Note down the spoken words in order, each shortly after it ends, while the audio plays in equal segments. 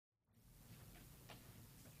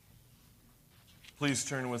Please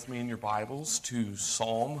turn with me in your Bibles to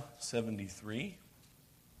Psalm 73.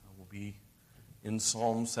 I will be in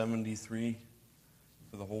Psalm 73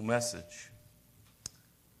 for the whole message.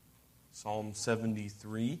 Psalm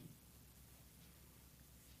 73.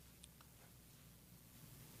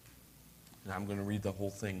 And I'm going to read the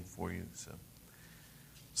whole thing for you. So,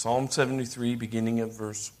 Psalm 73, beginning at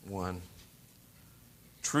verse 1.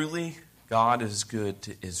 Truly, God is good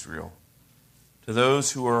to Israel, to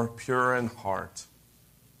those who are pure in heart.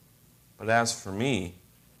 But as for me,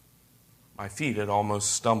 my feet had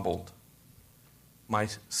almost stumbled. My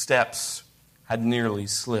steps had nearly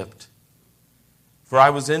slipped. For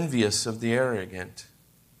I was envious of the arrogant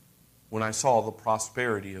when I saw the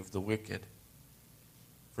prosperity of the wicked.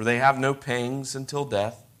 For they have no pangs until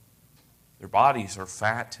death. Their bodies are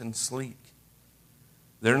fat and sleek.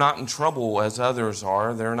 They're not in trouble as others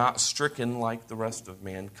are. They're not stricken like the rest of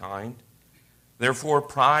mankind. Therefore,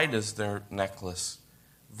 pride is their necklace.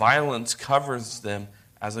 Violence covers them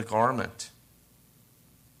as a garment.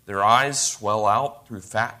 Their eyes swell out through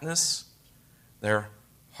fatness. Their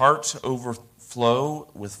hearts overflow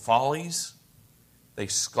with follies. They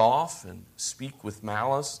scoff and speak with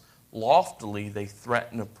malice. Loftily they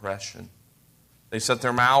threaten oppression. They set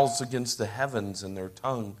their mouths against the heavens, and their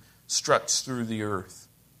tongue struts through the earth.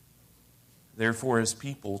 Therefore his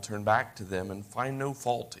people turn back to them and find no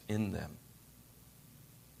fault in them.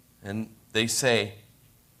 And they say,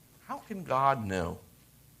 how can God know?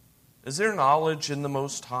 Is there knowledge in the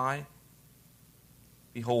Most High?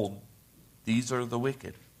 Behold, these are the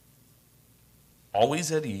wicked.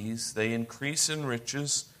 Always at ease, they increase in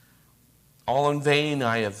riches. All in vain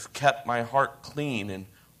I have kept my heart clean and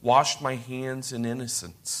washed my hands in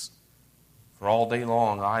innocence. For all day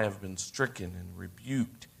long I have been stricken and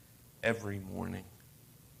rebuked every morning.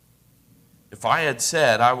 If I had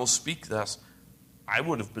said, I will speak thus, I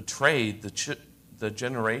would have betrayed the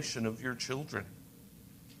generation of your children.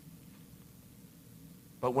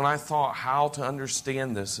 But when I thought how to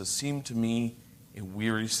understand this, it seemed to me a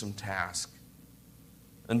wearisome task.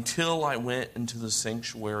 Until I went into the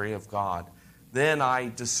sanctuary of God, then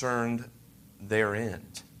I discerned their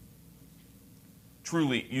end.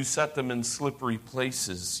 Truly, you set them in slippery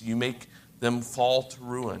places. You make them fall to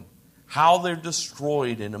ruin. How they're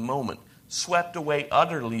destroyed in a moment, swept away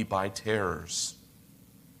utterly by terrors.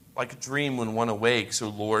 Like a dream when one awakes, O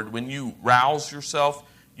Lord, when you rouse yourself,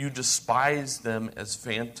 you despise them as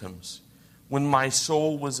phantoms. When my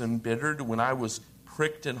soul was embittered, when I was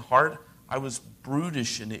pricked in heart, I was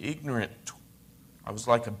brutish and ignorant. I was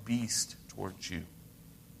like a beast towards you.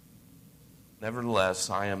 Nevertheless,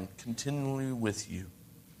 I am continually with you.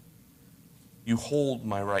 You hold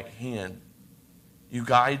my right hand. You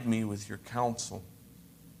guide me with your counsel.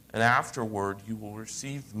 And afterward, you will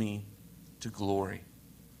receive me to glory.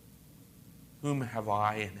 Whom have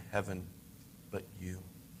I in heaven but you?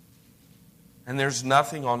 And there's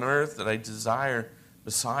nothing on earth that I desire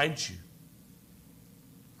besides you.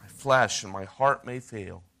 My flesh and my heart may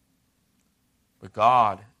fail, but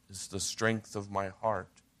God is the strength of my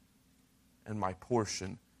heart and my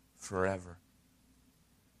portion forever.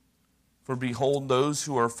 For behold, those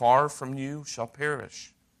who are far from you shall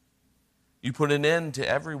perish. You put an end to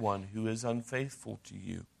everyone who is unfaithful to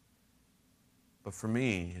you. But for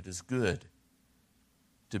me, it is good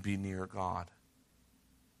to be near God.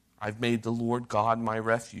 I've made the Lord God my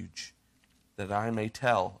refuge, that I may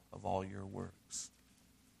tell of all your works.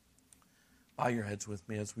 Bow your heads with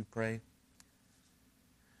me as we pray.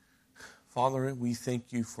 Father, we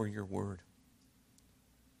thank you for your word.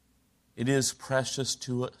 It is precious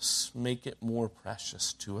to us. Make it more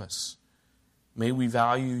precious to us. May we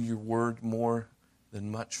value your word more than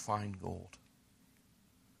much fine gold.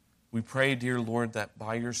 We pray, dear Lord, that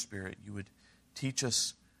by your Spirit you would teach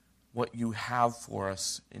us what you have for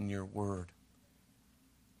us in your word.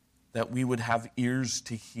 That we would have ears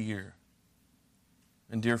to hear.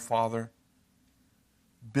 And dear Father,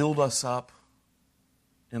 build us up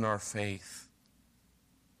in our faith.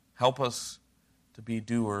 Help us to be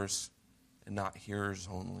doers and not hearers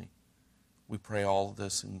only. We pray all of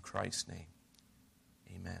this in Christ's name.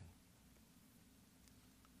 Amen.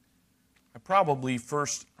 I probably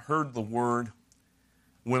first heard the word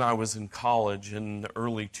when I was in college in the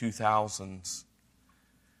early 2000s.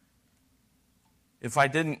 If I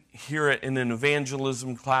didn't hear it in an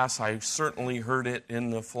evangelism class, I certainly heard it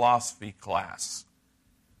in the philosophy class.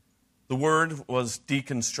 The word was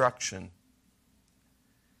deconstruction.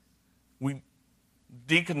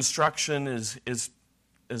 Deconstruction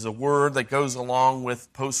is a word that goes along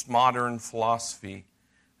with postmodern philosophy.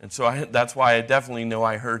 And so that's why I definitely know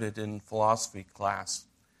I heard it in philosophy class.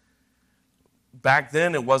 back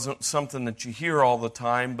then it wasn't something that you hear all the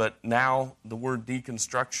time, but now the word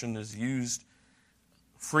deconstruction is used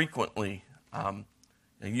frequently. And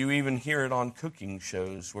you even hear it on cooking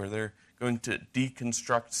shows where they're going to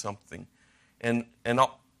deconstruct something. And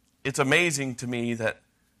it's amazing to me that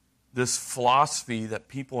this philosophy that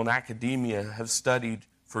people in academia have studied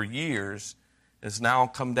for years has now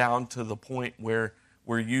come down to the point where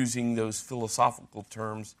we're using those philosophical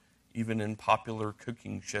terms even in popular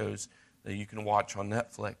cooking shows that you can watch on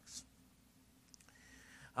Netflix.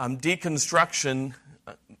 Deconstruction,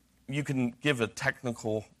 you can give a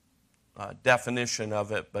technical definition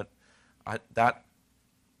of it, but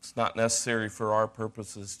that's not necessary for our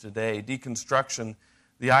purposes today. Deconstruction,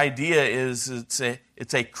 the idea is it's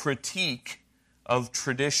a critique of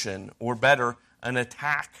tradition, or better, an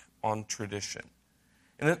attack on tradition.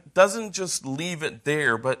 And it doesn't just leave it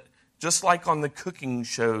there, but just like on the cooking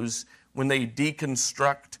shows, when they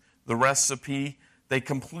deconstruct the recipe, they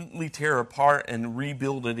completely tear apart and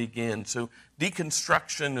rebuild it again. So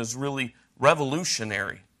deconstruction is really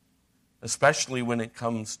revolutionary, especially when it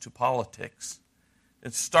comes to politics.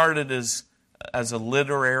 It started as a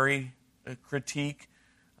literary critique,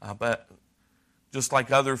 but just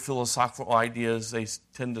like other philosophical ideas, they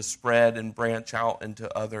tend to spread and branch out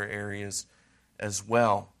into other areas as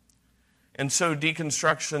well. And so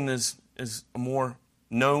deconstruction is a more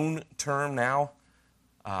known term now.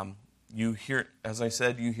 You hear, as I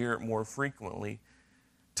said, you hear it more frequently,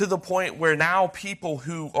 to the point where now people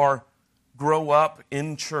who grow up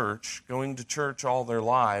in church, going to church all their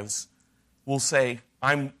lives, will say,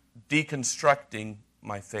 I'm deconstructing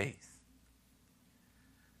my faith.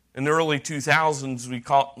 In the early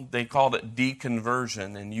 2000s, they called it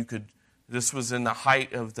deconversion, and this was in the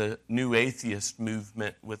height of the New Atheist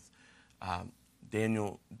movement with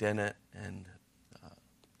Daniel Dennett and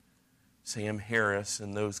Sam Harris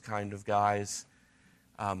and those kind of guys,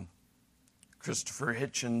 Christopher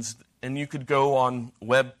Hitchens, and you could go on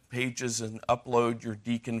web pages and upload your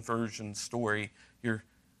deconversion story, your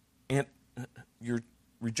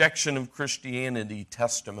rejection of Christianity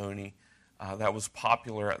testimony that was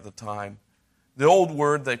popular at the time. The old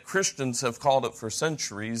word that Christians have called it for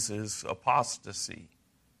centuries is apostasy.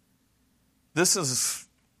 This is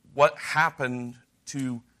what happened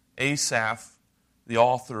to Asaph, the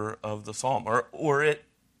author of the psalm, or it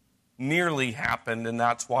nearly happened, and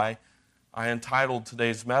that's why I entitled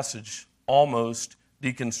today's message, Almost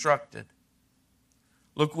Deconstructed.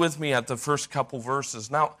 Look with me at the first couple verses.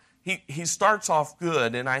 Now, he starts off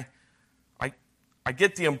good, and I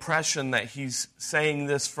get the impression that he's saying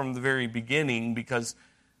this from the very beginning because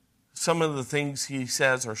some of the things he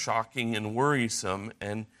says are shocking and worrisome,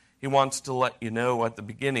 and he wants to let you know at the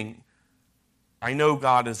beginning, I know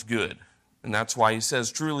God is good. And that's why he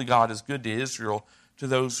says, truly God is good to Israel, to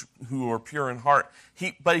those who are pure in heart.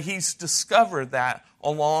 But he's discovered that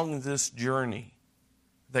along this journey,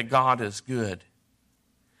 that God is good.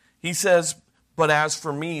 He says, but as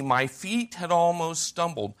for me, my feet had almost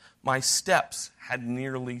stumbled. My steps had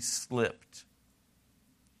nearly slipped.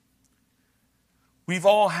 We've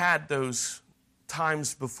all had those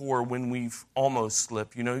times before when we've almost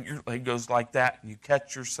slipped. You know, your leg goes like that and you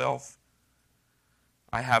catch yourself.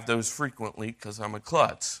 I have those frequently because I'm a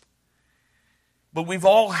klutz. But we've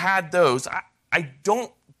all had those. I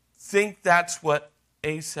don't think that's what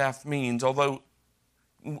Asaph means, although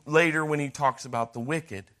later when he talks about the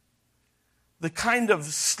wicked. The kind of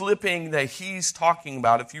slipping that he's talking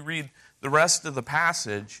about, if you read the rest of the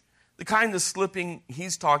passage, the kind of slipping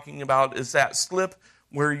he's talking about is that slip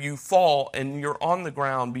where you fall and you're on the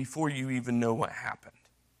ground before you even know what happened.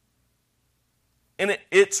 And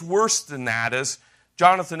it's worse than that, as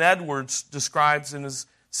Jonathan Edwards describes in his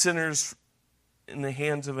Sinners in the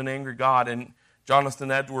Hands of an Angry God. And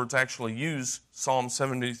Jonathan Edwards actually used Psalm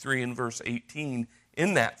 73 and verse 18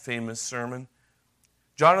 in that famous sermon.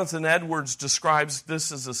 Jonathan Edwards describes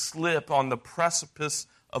this as a slip on the precipice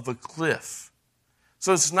of a cliff.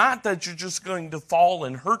 So it's not that you're just going to fall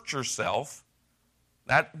and hurt yourself.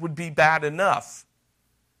 That would be bad enough.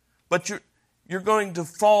 But you're going to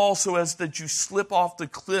fall so as that you slip off the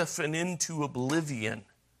cliff and into oblivion.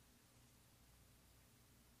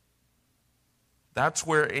 That's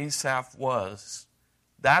where Asaph was.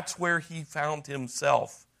 That's where he found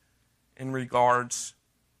himself in regards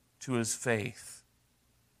to his faith.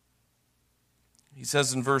 He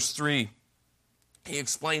says in verse 3, he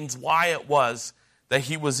explains why it was that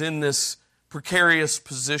he was in this precarious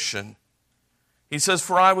position. He says,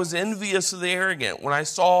 for I was envious of the arrogant when I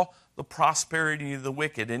saw the prosperity of the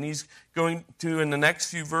wicked. And he's going to, in the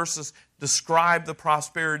next few verses, describe the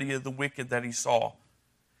prosperity of the wicked that he saw.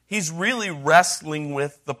 he's really wrestling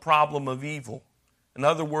with the problem of evil. In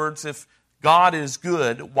other words, if God is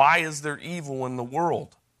good, why is there evil in the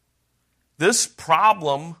world? This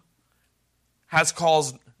problem has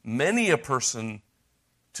caused many a person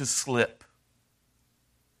to slip,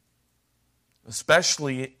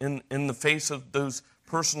 especially in the face of those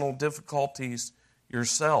personal difficulties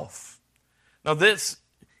yourself. Now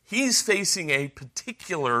he's facing a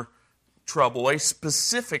particular trouble, a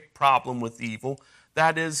specific problem with evil.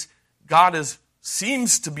 That is, God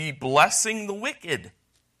seems to be blessing the wicked.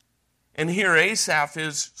 And here Asaph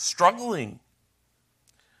is struggling.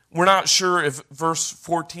 We're not sure if verse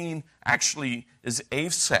 14 actually is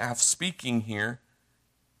Asaph speaking here,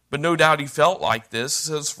 but no doubt he felt like this.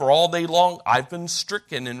 It says, "For all day long I've been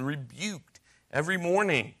stricken and rebuked every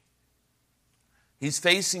morning." He's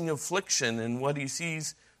facing affliction, and what he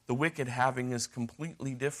sees the wicked having is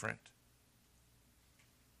completely different.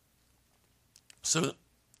 So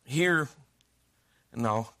here, and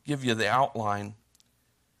I'll give you the outline.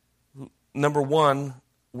 Number one,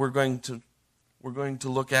 we're going to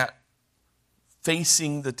look at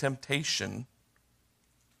facing the temptation.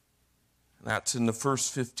 That's in the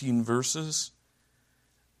first 15 verses.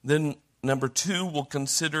 Then number two, we'll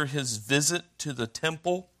consider his visit to the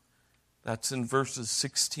temple. That's in verses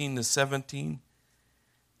 16 to 17.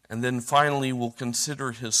 And then finally, we'll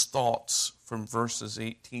consider his thoughts from verses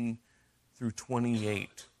 18 through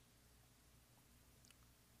 28.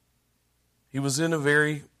 He was in a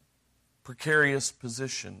very precarious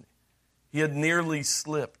position. He had nearly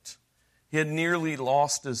slipped. He had nearly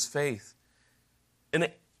lost his faith.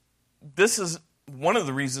 And this is one of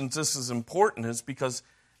the reasons this is important, is because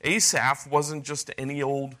Asaph wasn't just any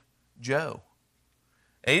old Joe.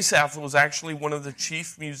 Asaph was actually one of the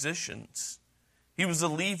chief musicians. He was a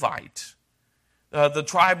Levite. The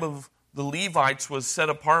tribe of the Levites was set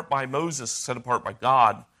apart by Moses, set apart by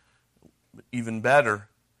God, even better,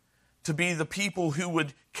 to be the people who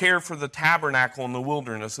would care for the tabernacle in the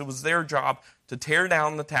wilderness. It was their job to tear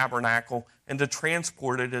down the tabernacle and to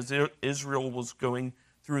transport it as Israel was going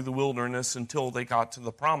through the wilderness until they got to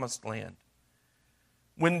the promised land.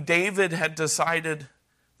 When David had decided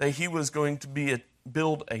that he was going to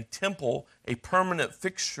build a temple, a permanent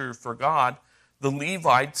fixture for God, the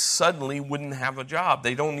Levites suddenly wouldn't have a job.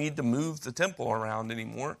 They don't need to move the temple around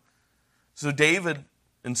anymore. So David,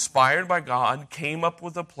 inspired by God, came up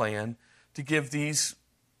with a plan to give these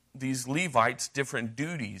Levites different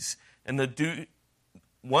duties. And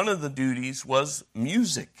one of the duties was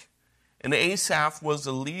music. And Asaph was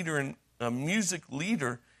a music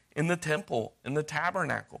leader in the temple, in the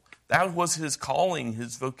tabernacle. That was his calling,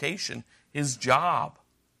 his vocation, his job.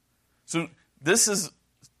 So this is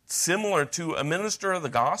similar to a minister of the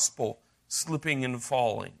gospel slipping and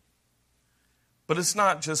falling. But it's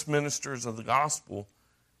not just ministers of the gospel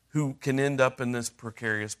who can end up in this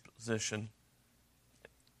precarious position.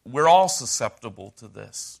 We're all susceptible to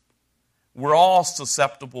this. We're all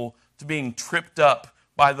susceptible to being tripped up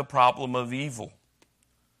by the problem of evil.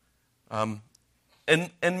 And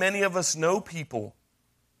many of us know people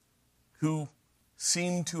who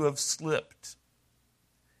seem to have slipped.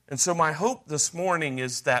 And so my hope this morning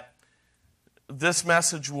is that this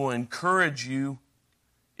message will encourage you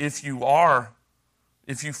if you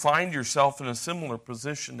find yourself in a similar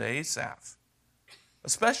position to Asaph,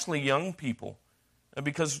 especially young people.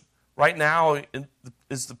 Because right now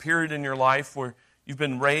is the period in your life where you've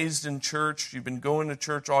been raised in church, you've been going to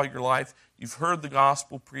church all your life, you've heard the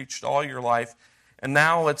gospel preached all your life, and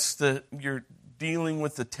now you're dealing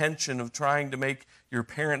with the tension of trying to make your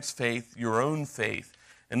parents' faith your own faith.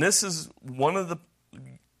 And this is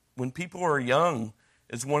when people are young,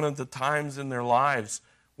 is one of the times in their lives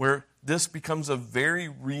where this becomes a very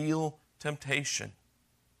real temptation.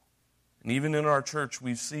 And even in our church,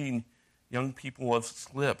 we've seen young people have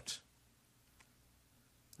slipped.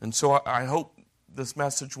 And so I hope this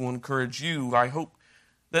message will encourage you. I hope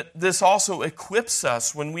that this also equips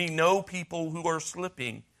us when we know people who are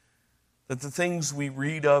slipping, that the things we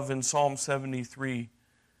read of in Psalm 73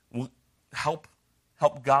 will help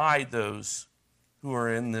guide those who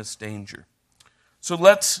are in this danger. So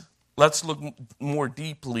let's look more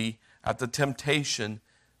deeply at the temptation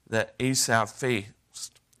that Asaph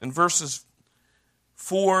faced. In verses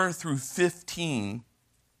 4 through 15,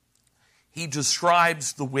 he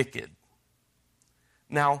describes the wicked.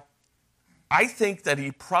 Now, I think that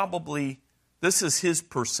this is his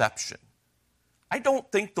perception. I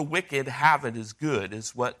don't think the wicked have it as good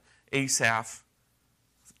as what Asaph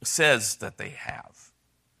says that they have.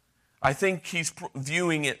 I think he's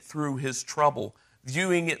viewing it through his trouble,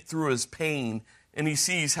 viewing it through his pain, and he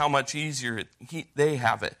sees how much easier they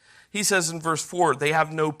have it. He says in verse 4, they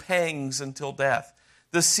have no pangs until death.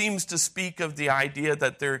 This seems to speak of the idea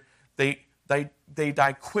that they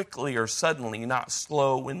die quickly or suddenly, not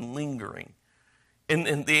slow and lingering.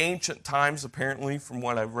 In the ancient times, apparently, from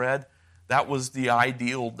what I've read, that was the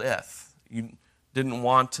ideal death. You didn't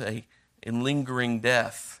want a lingering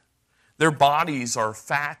death. Their bodies are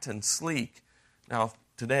fat and sleek. Now,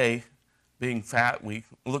 today, being fat, we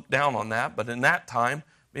look down on that, but in that time,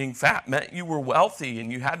 being fat meant you were wealthy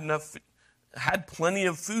and you had plenty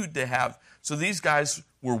of food to have. So these guys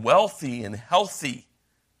were wealthy and healthy.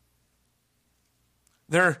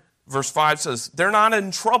 Verse 5 says, they're not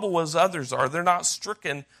in trouble as others are. They're not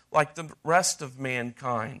stricken like the rest of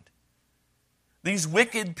mankind. These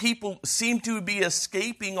wicked people seem to be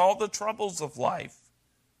escaping all the troubles of life.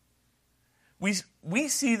 We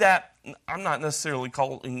see that. I'm not necessarily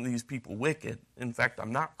calling these people wicked. In fact,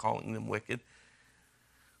 I'm not calling them wicked.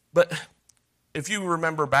 But if you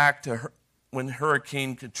remember back to when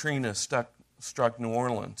Hurricane Katrina struck New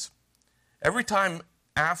Orleans, every time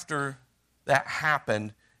after that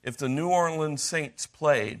happened, if the New Orleans Saints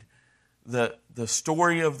played, the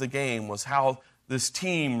story of the game was how this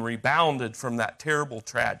team rebounded from that terrible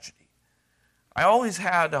tragedy. I always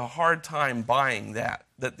had a hard time buying that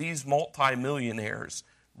these multimillionaires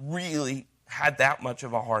really had that much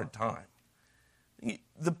of a hard time.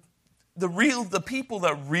 The people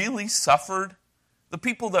that really suffered, the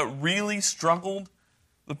people that really struggled,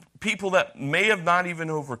 the people that may have not even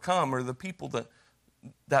overcome, are the people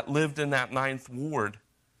that lived in that 9th ward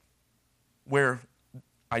where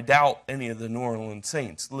I doubt any of the New Orleans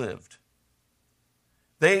Saints lived.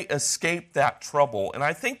 They escaped that trouble. And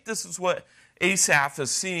I think this is what Asaph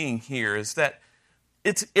is seeing here, is that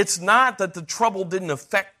it's not that the trouble didn't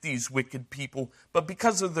affect these wicked people, but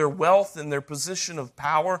because of their wealth and their position of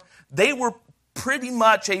power, they were pretty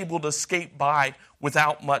much able to escape by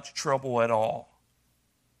without much trouble at all.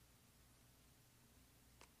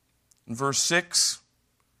 In verse 6,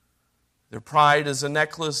 their pride is a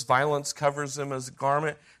necklace, violence covers them as a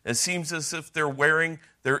garment. It seems as if they're wearing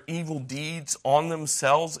their evil deeds on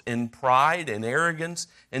themselves in pride and arrogance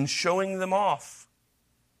and showing them off.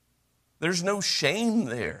 There's no shame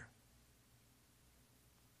there.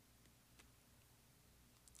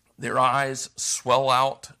 Their eyes swell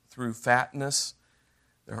out through fatness.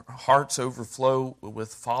 Their hearts overflow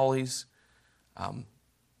with follies.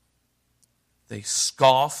 They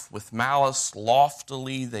scoff with malice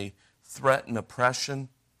loftily. They threaten oppression.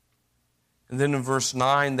 And then in verse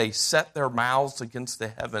 9, they set their mouths against the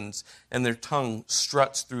heavens, and their tongue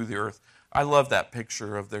struts through the earth. I love that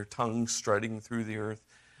picture of their tongue strutting through the earth.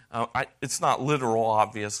 It's not literal,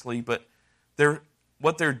 obviously, but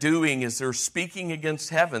what they're doing is they're speaking against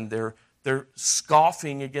heaven. They're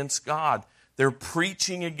scoffing against God. They're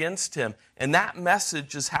preaching against Him. And that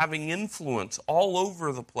message is having influence all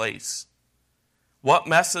over the place. What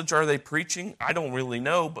message are they preaching? I don't really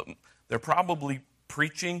know, but they're probably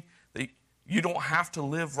preaching that you don't have to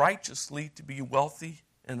live righteously to be wealthy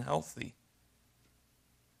and healthy,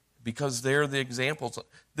 because they're the examples.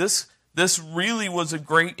 This really was a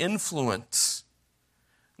great influence.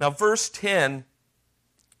 Now, verse 10,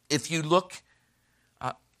 if you look,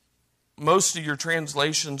 most of your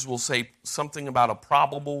translations will say something about a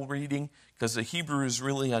probable reading, because the Hebrew is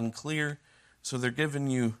really unclear. So they're giving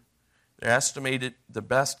you, they estimated the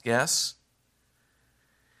best guess.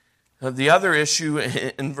 The other issue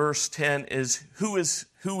in verse 10 is who is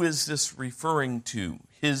this referring to?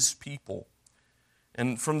 His people.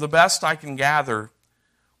 And from the best I can gather,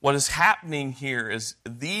 what is happening here is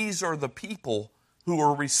these are the people who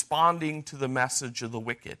are responding to the message of the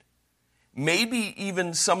wicked. Maybe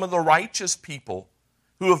even some of the righteous people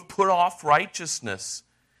who have put off righteousness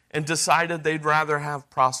and decided they'd rather have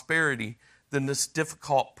prosperity than this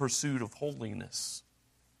difficult pursuit of holiness.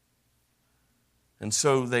 And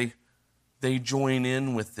so they join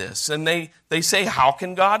in with this. And they say, how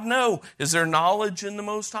can God know? Is there knowledge in the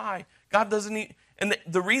Most High? God doesn't need... And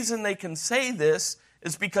the reason they can say this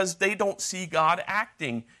is because they don't see God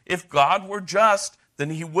acting. If God were just, then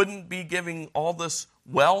He wouldn't be giving all this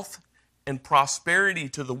wealth and prosperity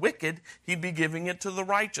to the wicked. He'd be giving it to the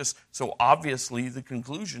righteous. So obviously the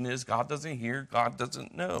conclusion is God doesn't hear, God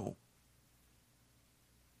doesn't know.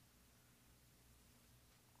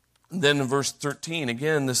 And then in verse 13,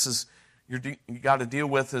 again, this is, you got to deal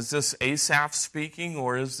with, is this Asaph speaking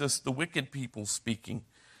or is this the wicked people speaking?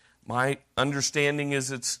 My understanding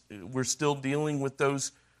is we're still dealing with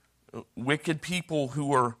those wicked people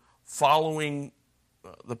who are following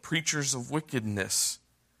the preachers of wickedness.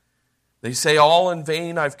 They say, all in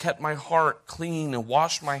vain I've kept my heart clean and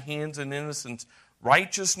washed my hands in innocence.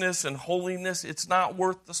 righteousness and holiness, it's not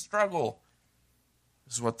worth the struggle,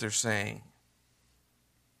 is what they're saying.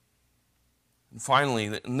 And finally,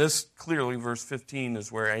 and this clearly, verse 15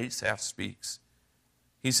 is where Asaph speaks.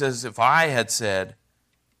 He says, if I had said,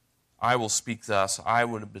 I will speak thus, I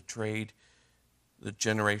would have betrayed the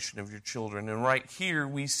generation of your children. And right here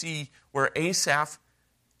we see where Asaph,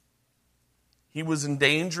 he was in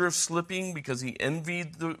danger of slipping because he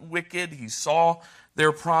envied the wicked. He saw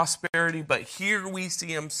their prosperity. But here we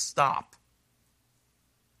see him stop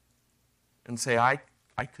and say, I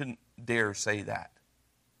couldn't dare say that.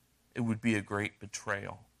 It would be a great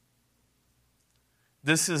betrayal.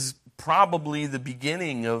 This is probably the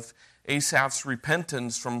beginning of Asaph's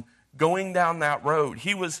repentance from going down that road.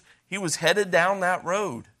 He was headed down that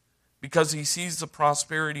road because he sees the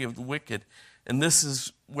prosperity of the wicked. And this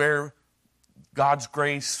is where God's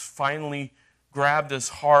grace finally grabbed his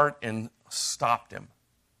heart and stopped him.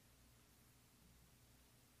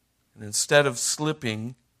 And instead of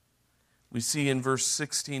slipping, we see in verse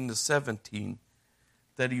 16 to 17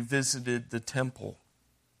 that he visited the temple.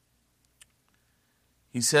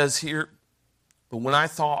 He says here, but when I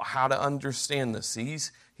thought how to understand this,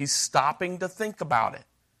 he's stopping to think about it.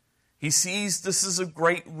 He sees this is a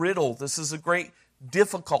great riddle, this is a great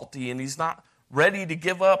difficulty, and he's not ready to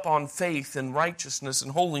give up on faith and righteousness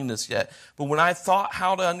and holiness yet. But when I thought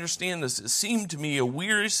how to understand this, it seemed to me a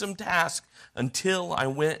wearisome task until I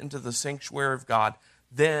went into the sanctuary of God.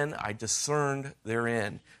 Then I discerned their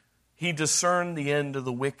end. He discerned the end of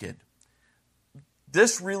the wicked.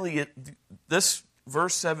 This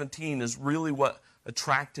verse 17 is really what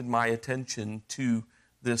attracted my attention to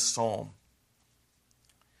this psalm.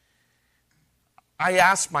 I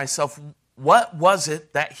asked myself, what was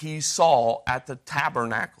it that he saw at the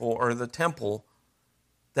tabernacle or the temple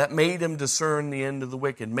that made him discern the end of the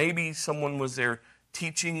wicked? Maybe someone was there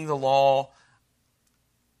teaching the law.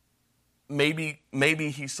 Maybe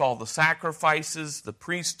he saw the sacrifices, the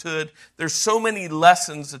priesthood. There's so many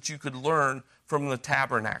lessons that you could learn from the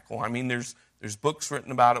tabernacle. I mean, there's books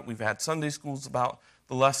written about it. We've had Sunday schools about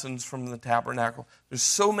the lessons from the tabernacle. There's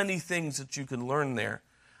so many things that you could learn there.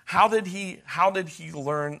 How did he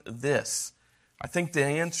learn this? I think the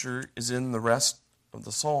answer is in the rest of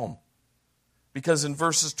the psalm. Because in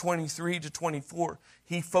verses 23 to 24,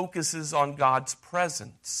 he focuses on God's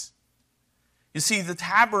presence. You see, the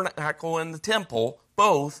tabernacle and the temple,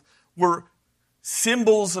 both, were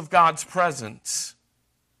symbols of God's presence.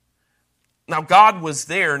 Now, God was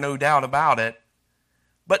there, no doubt about it,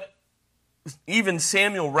 but even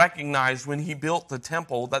Samuel recognized when he built the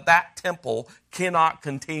temple that temple cannot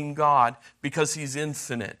contain God because he's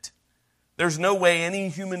infinite. There's no way any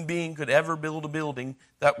human being could ever build a building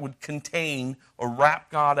that would contain or wrap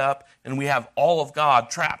God up, and we have all of God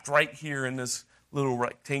trapped right here in this little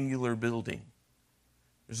rectangular building.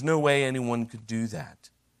 There's no way anyone could do that.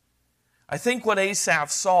 I think what Asaph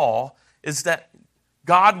saw is that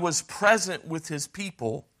God was present with his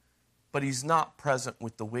people, but he's not present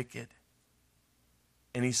with the wicked.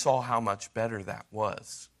 And he saw how much better that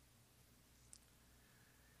was.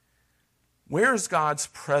 Where is God's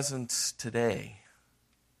presence today?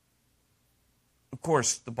 Of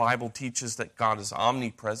course, the Bible teaches that God is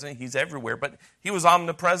omnipresent. He's everywhere, but he was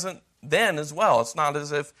omnipresent then as well. It's not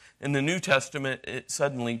as if in the New Testament it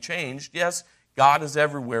suddenly changed. Yes, God is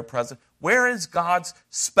everywhere present. Where is God's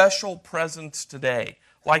special presence today,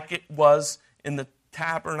 like it was in the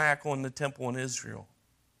tabernacle and the temple in Israel?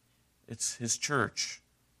 It's his church,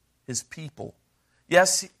 his people.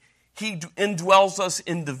 Yes, he indwells us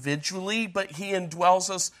individually, but he indwells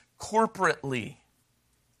us corporately.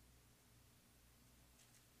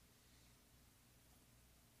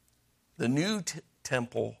 The new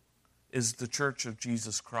temple is the church of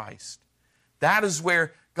Jesus Christ. That is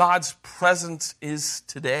where God's presence is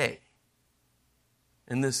today.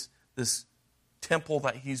 In this temple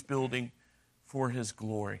that he's building for his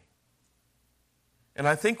glory. And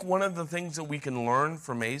I think one of the things that we can learn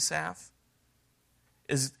from Asaph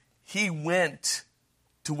is he went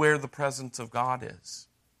to where the presence of God is.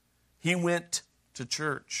 He went to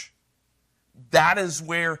church. That is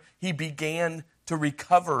where he began to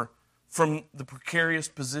recover from the precarious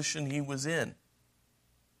position he was in.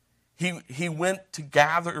 He went to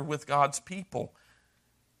gather with God's people.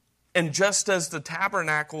 And just as the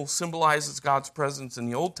tabernacle symbolizes God's presence in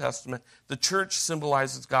the Old Testament, the church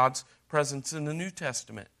symbolizes God's presence in the New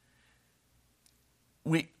Testament.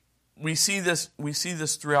 We see this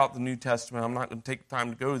throughout the New Testament. I'm not going to take time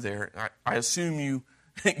to go there. I assume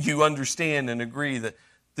you understand and agree that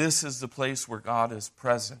this is the place where God is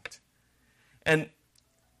present. And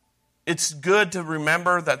it's good to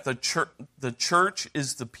remember that the church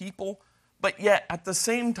is the people, But yet, at the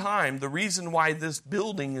same time, the reason why this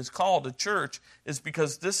building is called a church is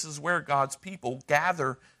because this is where God's people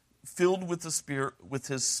gather, filled with the Spirit, with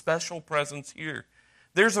His special presence here.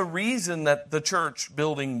 There's a reason that the church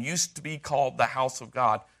building used to be called the house of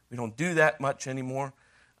God. We don't do that much anymore.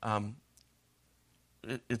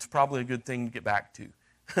 It's probably a good thing to get back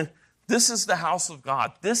to. This is the house of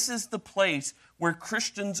God. This is the place where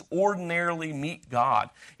Christians ordinarily meet God.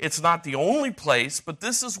 It's not the only place, but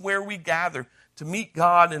this is where we gather to meet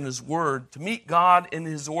God in His Word, to meet God in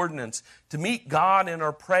His ordinance, to meet God in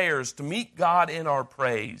our prayers, to meet God in our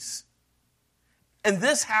praise. And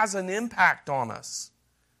this has an impact on us.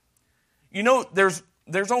 You know, there's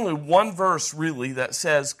only one verse really that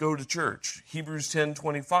says go to church, Hebrews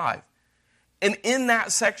 10:25. And in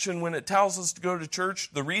that section, when it tells us to go to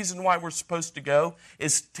church, the reason why we're supposed to go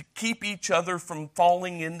is to keep each other from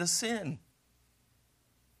falling into sin.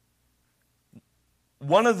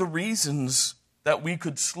 One of the reasons that we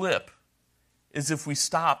could slip is if we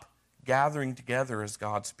stop gathering together as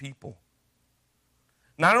God's people.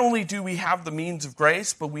 Not only do we have the means of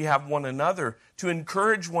grace, but we have one another to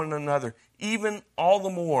encourage one another, even all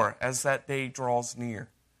the more as that day draws near.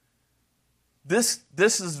 This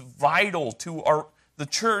is vital to the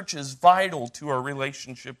church is vital to our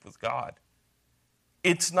relationship with God.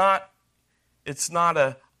 It's not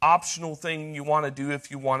an optional thing you want to do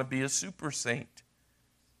if you want to be a super saint.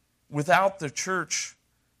 Without the church,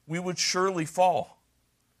 we would surely fall.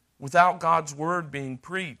 Without God's word being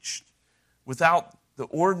preached, without the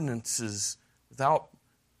ordinances, without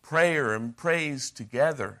prayer and praise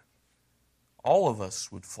together, all of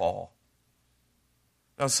us would fall.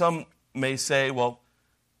 Now some may say, well,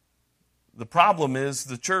 the problem is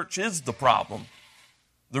the church is the problem.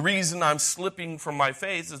 The reason I'm slipping from my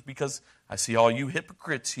faith is because I see all you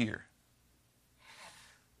hypocrites here.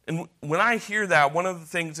 And when I hear that, one of the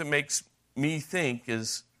things that makes me think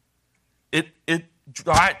is it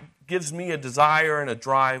gives me a desire and a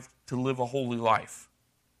drive to live a holy life,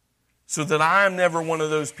 so that I'm never one of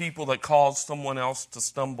those people that cause someone else to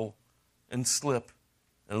stumble and slip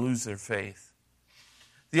and lose their faith.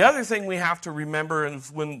 The other thing we have to remember is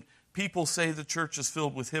when people say the church is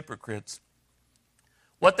filled with hypocrites,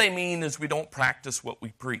 what they mean is we don't practice what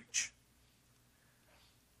we preach.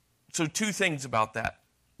 So two things about that.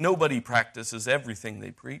 Nobody practices everything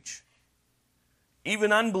they preach.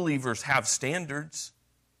 Even unbelievers have standards.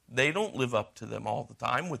 They don't live up to them all the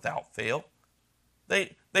time without fail.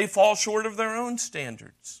 They fall short of their own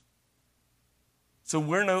standards. So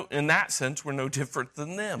in that sense, we're no different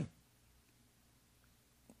than them.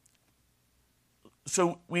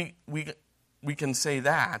 So we can say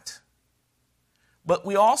that, but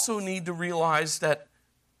we also need to realize that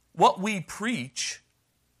what we preach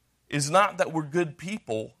is not that we're good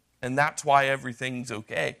people and that's why everything's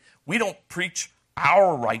okay. We don't preach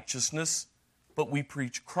our righteousness, but we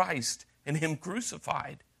preach Christ and Him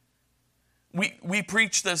crucified. We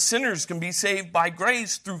preach that sinners can be saved by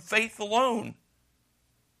grace through faith alone.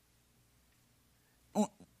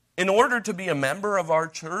 In order to be a member of our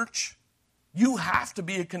church, you have to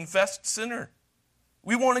be a confessed sinner.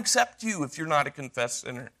 We won't accept you if you're not a confessed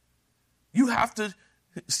sinner. You have to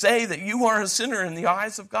say that you are a sinner in the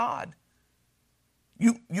eyes of God.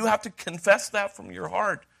 You have to confess that from your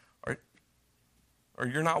heart, or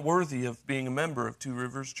you're not worthy of being a member of Two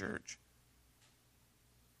Rivers Church.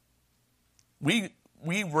 We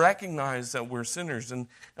recognize that we're sinners, and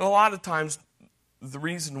a lot of times the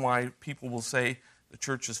reason why people will say the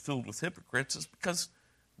church is filled with hypocrites is because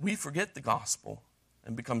we forget the gospel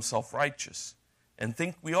and become self-righteous and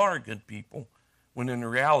think we are good people, when in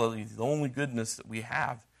reality the only goodness that we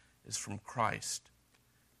have is from Christ.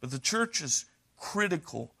 But the church is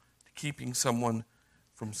critical to keeping someone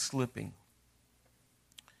from slipping.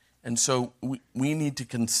 And so we need to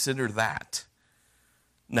consider that.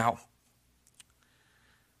 Now,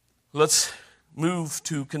 let's move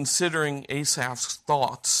to considering Asaph's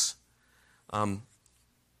thoughts.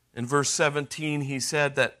 In verse 17, he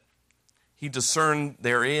said that he discerned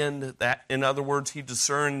their end. That, in other words, he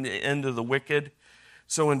discerned the end of the wicked.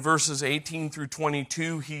 So in verses 18 through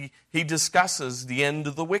 22, he discusses the end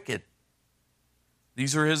of the wicked.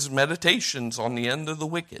 These are his meditations on the end of the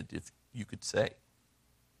wicked, if you could say.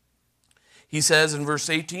 He says in verse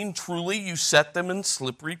 18, truly you set them in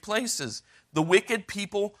slippery places. The wicked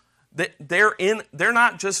people, they're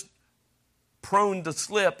not just prone to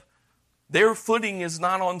slip. Their footing is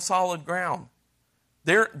not on solid ground.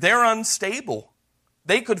 They're unstable.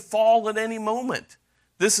 They could fall at any moment.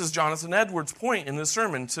 This is Jonathan Edwards' point in his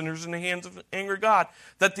sermon, Sinners in the Hands of Angry God,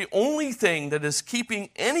 that the only thing that is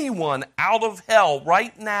keeping anyone out of hell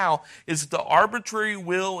right now is the arbitrary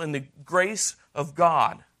will and the grace of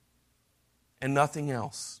God and nothing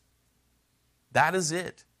else. That is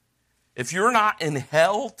it. If you're not in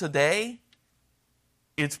hell today,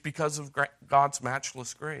 it's because of God's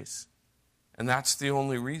matchless grace. And that's the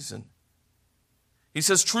only reason. He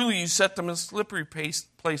says, truly you set them in slippery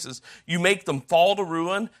places. You make them fall to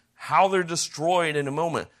ruin. How they're destroyed in a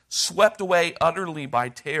moment. Swept away utterly by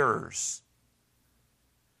terrors.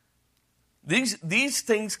 These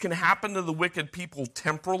things can happen to the wicked people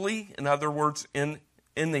temporally. In other words, in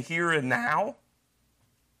the here and now.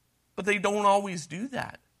 But they don't always do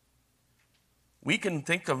that. We can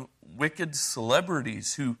think of wicked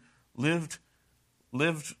celebrities who lived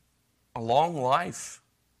a long life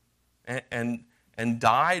and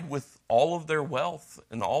died with all of their wealth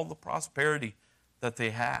and all the prosperity that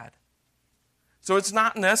they had. So it's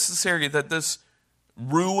not necessary that this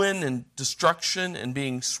ruin and destruction and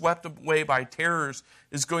being swept away by terrors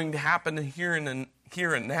is going to happen here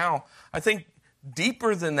and now. I think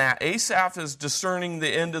deeper than that, Asaph is discerning the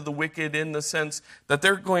end of the wicked in the sense that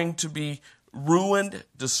they're going to be ruined,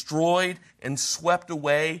 destroyed, and swept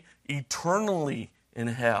away eternally in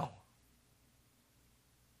hell.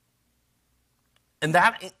 And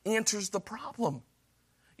that answers the problem.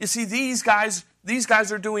 You see, these guys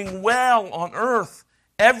are doing well on earth.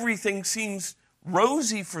 Everything seems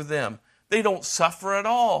rosy for them. They don't suffer at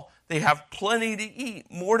all. They have plenty to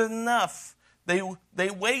eat, more than enough.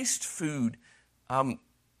 They waste food.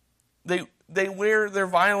 They wear their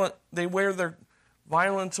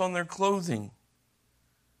violence on their clothing.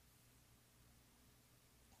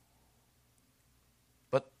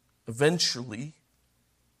 But eventually,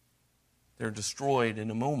 they're destroyed in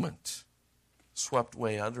a moment, swept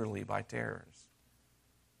away utterly by terrors.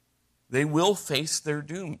 They will face their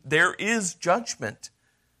doom. There is judgment.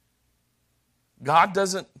 God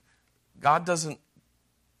doesn't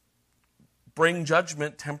bring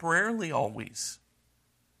judgment temporarily always.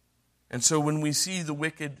 And so when we see the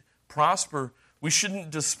wicked prosper, we shouldn't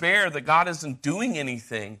despair that God isn't doing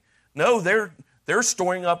anything. No, they're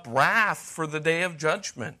storing up wrath for the day of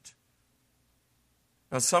judgment.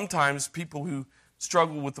 Now, sometimes people who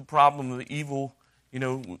struggle with the problem of evil,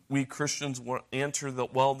 we Christians will answer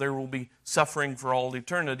that, well, there will be suffering for all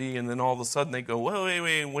eternity, and then all of a sudden they go, well,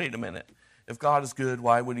 wait a minute. If God is good,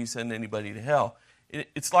 why would he send anybody to hell?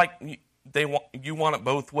 It's like you want it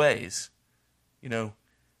both ways. The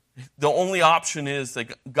only option is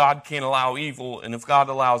that God can't allow evil, and if God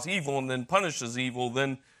allows evil and then punishes evil,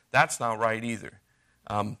 then that's not right either.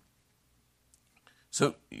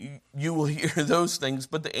 So you will hear those things,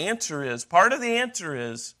 but part of the answer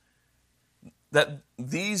is that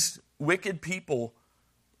these wicked people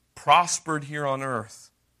prospered here on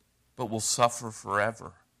earth, but will suffer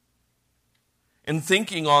forever. In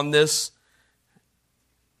thinking on this,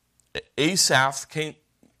 Asaph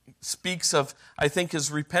speaks of, I think, his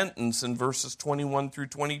repentance in verses 21 through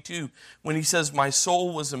 22, when he says, my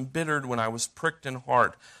soul was embittered when I was pricked in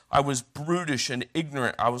heart. I was brutish and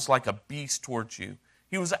ignorant. I was like a beast towards you.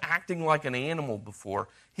 He was acting like an animal before.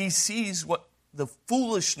 He sees the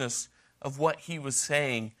foolishness of what he was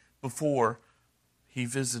saying before he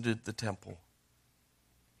visited the temple.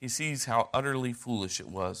 He sees how utterly foolish it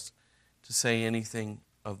was to say anything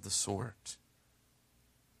of the sort.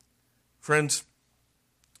 Friends,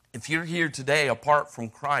 if you're here today apart from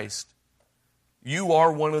Christ, you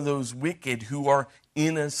are one of those wicked who are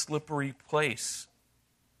in a slippery place.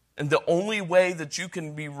 And the only way that you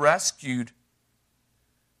can be rescued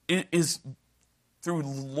is through the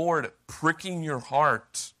Lord pricking your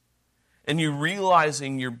heart and you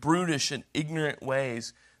realizing your brutish and ignorant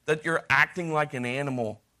ways, that you're acting like an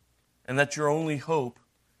animal, and that your only hope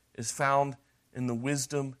is found in the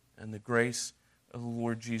wisdom and the grace of the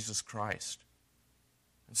Lord Jesus Christ.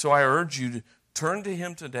 And so I urge you to turn to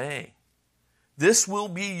him today. This will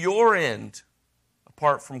be your end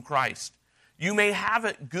apart from Christ. You may have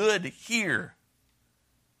it good here,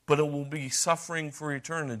 but it will be suffering for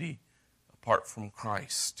eternity apart from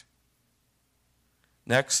Christ.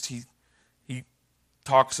 Next, he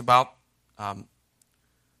talks about,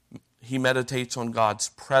 he meditates on God's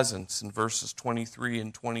presence in verses 23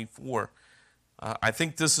 and 24. I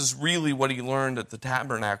think this is really what he learned at the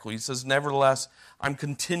tabernacle. He says, nevertheless, I'm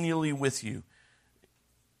continually with you.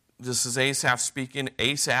 This is Asaph speaking.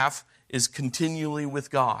 Asaph is continually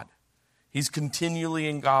with God. He's continually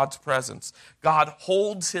in God's presence. God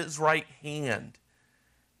holds his right hand.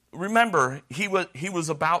 Remember, he was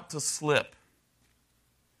about to slip.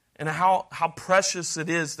 And how precious it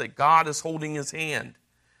is that God is holding his hand.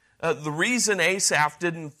 The reason Asaph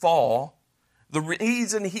didn't fall, the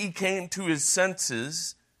reason he came to his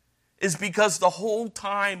senses, is because the whole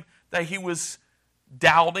time that he was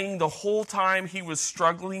doubting, the whole time he was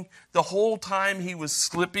struggling, the whole time he was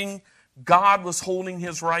slipping, God was holding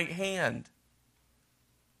his right hand.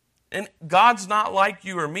 And God's not like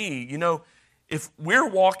you or me. You know, if we're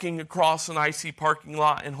walking across an icy parking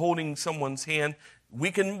lot and holding someone's hand,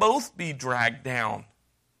 we can both be dragged down.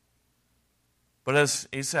 But as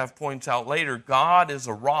Asaph points out later, God is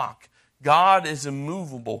a rock. God is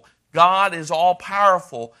immovable. God is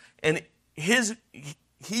all-powerful. And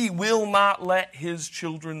He will not let His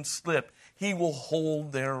children slip. He will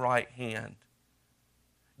hold their right hand.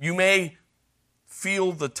 You may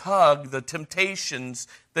feel the tug, the temptations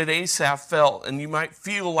that Asaph felt, and you might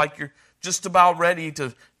feel like you're just about ready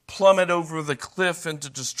to plummet over the cliff into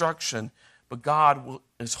destruction, but God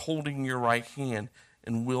is holding your right hand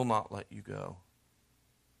and will not let you go.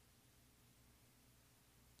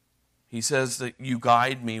 He says that you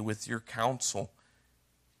guide me with your counsel,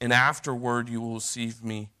 and afterward you will receive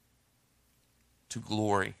me to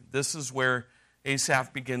glory. This is where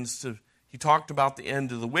Asaph begins to, he talked about the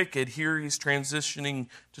end of the wicked. Here he's transitioning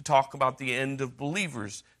to talk about the end of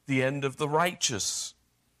believers, the end of the righteous.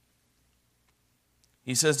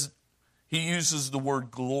 He says, he uses the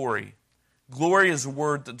word glory. Glory is a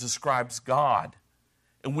word that describes God.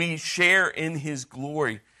 And we share in His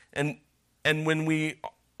glory. And when we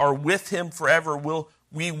are with Him forever,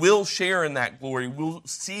 we will share in that glory. We'll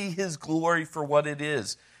see His glory for what it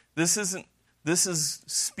is. This is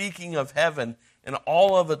speaking of heaven and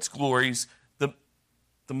all of its glories. The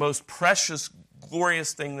most precious,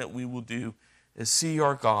 glorious thing that we will do is see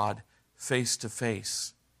our God face to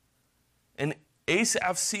face. And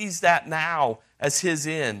Asaph sees that now as his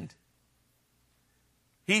end.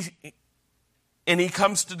 And he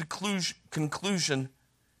comes to the conclusion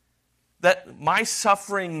that my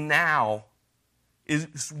suffering now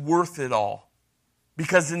is worth it all,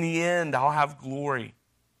 because in the end I'll have glory.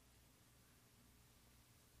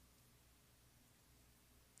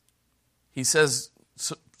 He says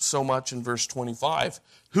so much in verse 25,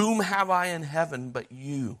 "Whom have I in heaven but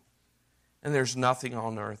you? And there's nothing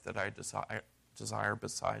on earth that I desire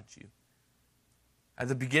besides you." At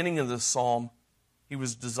the beginning of this psalm, he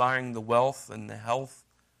was desiring the wealth and the health,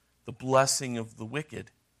 the blessing of the wicked.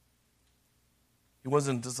 He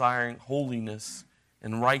wasn't desiring holiness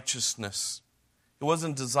and righteousness. He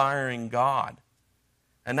wasn't desiring God.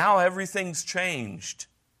 And now everything's changed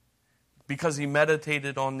because he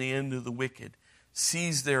meditated on the end of the wicked,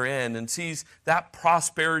 sees their end, and sees that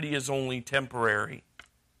prosperity is only temporary.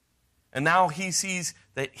 And now he sees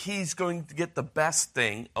that he's going to get the best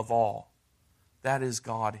thing of all. That is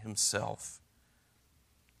God Himself.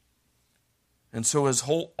 And so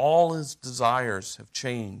all his desires have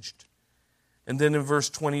changed. And then in verse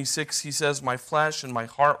 26 he says, "My flesh and my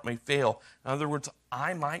heart may fail." In other words,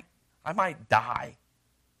 I might die.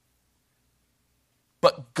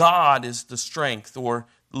 But God is the strength, or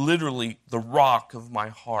literally the rock of my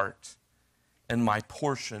heart, and my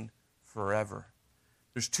portion forever.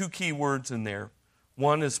 There's two key words in there.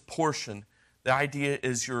 One is portion. The idea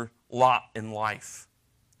is your lot in life.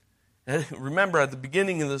 And remember, at the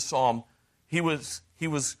beginning of the psalm, he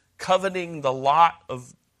was coveting the lot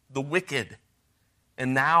of the wicked.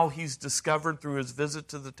 And now he's discovered through his visit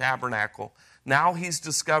to the tabernacle, now he's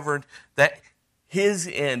discovered that his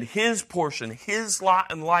end, his portion, his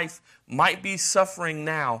lot in life might be suffering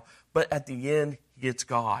now, but at the end he gets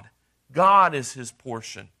God. God is his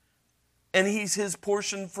portion. And he's his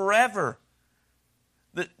portion forever.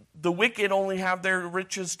 The wicked only have their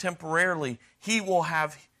riches temporarily. He will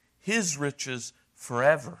have his riches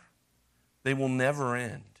forever. They will never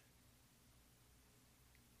end.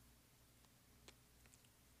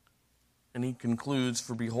 And he concludes,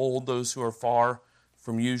 "For behold, those who are far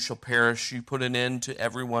from you shall perish. You put an end to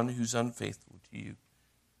everyone who's unfaithful to you."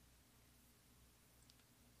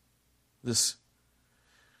 This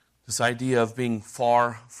idea of being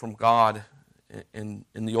far from God, in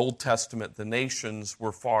the Old Testament, the nations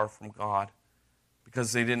were far from God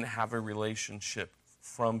because they didn't have a relationship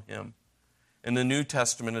from Him. In the New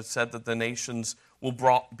Testament, it said that the nations will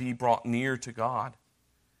be brought near to God.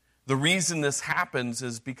 The reason this happens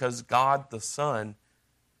is because God the Son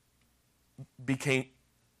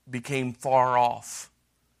became far off,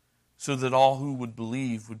 so that all who would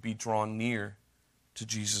believe would be drawn near to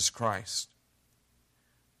Jesus Christ.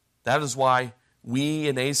 That is why we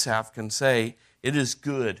in Asaph can say, "It is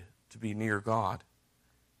good to be near God.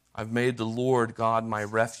 I've made the Lord God my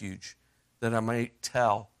refuge, that I might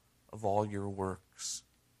tell of all your works."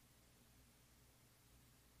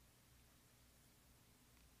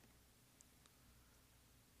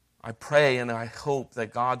 I pray and I hope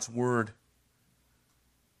that God's Word,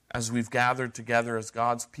 as we've gathered together as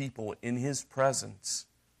God's people in His presence,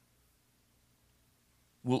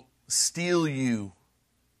 will steel your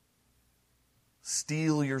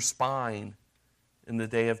spine in the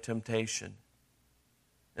day of temptation,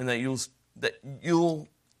 and that you'll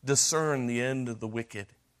discern the end of the wicked,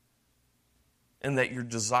 and that your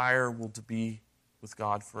desire will to be with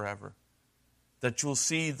God forever. That you'll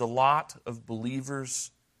see the lot of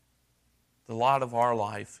believers, the lot of our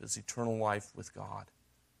life is eternal life with God.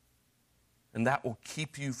 And that will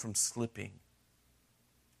keep you from slipping.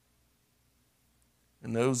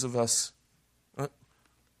 And those of us,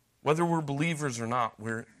 whether we're believers or not,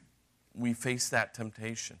 we face that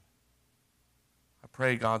temptation. I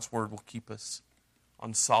pray God's Word will keep us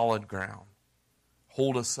on solid ground,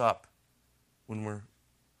 hold us up when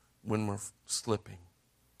we're slipping.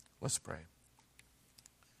 Let's pray.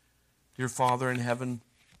 Dear Father in heaven,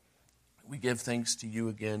 we give thanks to you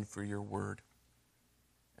again for your Word.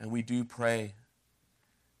 And we do pray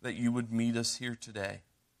that you would meet us here today,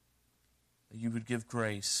 that you would give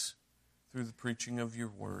grace through the preaching of your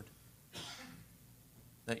Word,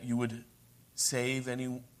 that you would save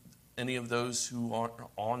any of those who are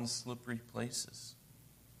on slippery places.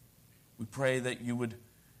 We pray that you would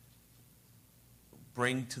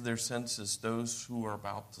bring to their senses those who are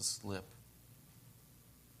about to slip.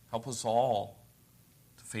 Help us all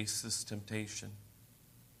to face this temptation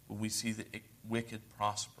when we see the wicked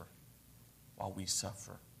prosper while we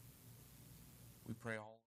suffer. We pray all.